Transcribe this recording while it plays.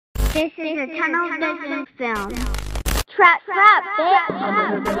This is a tunnel vision film. Trap, bitch.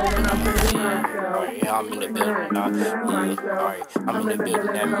 Yeah, I'm in the building now. Yeah, alright. I'm in the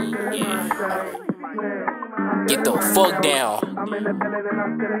building, that means, yeah, alright. Get the fuck down.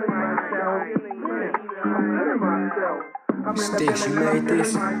 Sticks, you made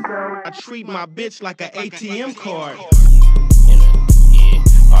this? I treat my bitch like an ATM card.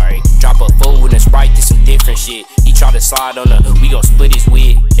 Yeah, alright. Drop a fool with a Sprite to some different shit. He try to slide on her, we gon' split his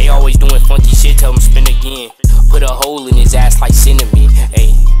wig. They always doing funky shit, tell him spin again. Put a hole in his ass like cinnamon.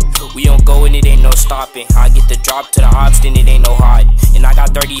 Ayy, we don't go and it ain't no stopping. I get the drop to the ops, then it ain't no hiding. And I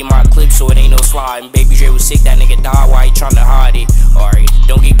got 30 in my clip, so it ain't no sliding. Baby Dre was sick, that nigga died while he tryna hide it. Alright,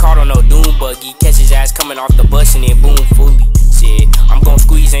 don't get caught on no DuneBuggy. Catch his ass coming off the bus and then boom, fully. Shit, I'm gon'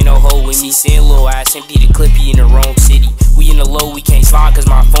 squeeze, ain't no hole with me. Send little ass empty the clip, he in the wrong city. We in the low, we can't slide cause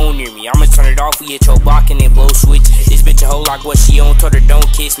my phone near me. I'ma turn it off, we hit your block and then blow switch. This bitch a hoe like what she on, told her don't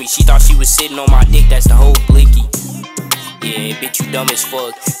kiss me. She thought she was sitting on my dick, that's the whole blicky. Yeah, bitch, you dumb as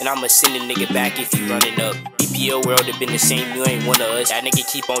fuck. And I'ma send a nigga back if you running up. EPO world have been the same, you ain't one of us. That nigga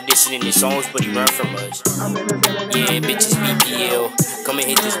keep on dissing in his songs, but he run from us. Yeah, bitch, it's BPL. Come and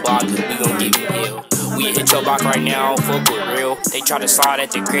hit this block, we gon' give you hell. We hit your block right now, I don't fuck with real. They try to slide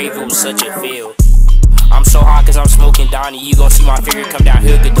at the grave, it was such a fail. I'm so hot cause I'm smoking Donnie. You gon' see my figure come down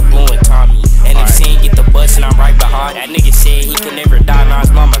here, get the blue and Tommy. And if saying get the bus and I'm right behind. That nigga said he can never die, now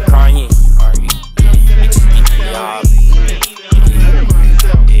his mama crying. Alright, bitch, it's BPL.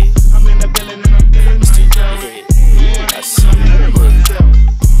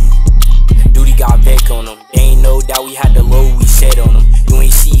 Duty got Beck on them. They ain't know that we had the low we set on them. You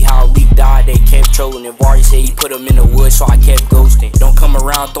ain't see how Leak died, they kept trolling. And Vardy said he put him in the woods, so I kept ghosting. Don't come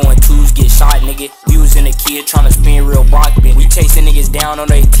around throwing twos, get shot, nigga. We was in a kid tryna spin real block bin. We chasing niggas down on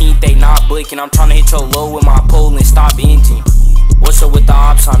the 18th, they not blicking. I'm tryna hit your low with my pole and stop engine. What's up with the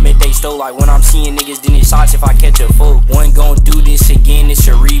ops? I meant they stole. Like when I'm seeing niggas, then it's shots if I catch a fool. One gon' do this again, it's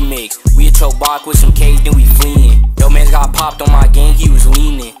a remix. We hit your block with some K's, then we fleeing. Yo, man's got popped on my gang, he was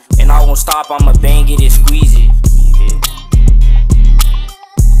leaning. And I won't stop, I'ma bang it, it's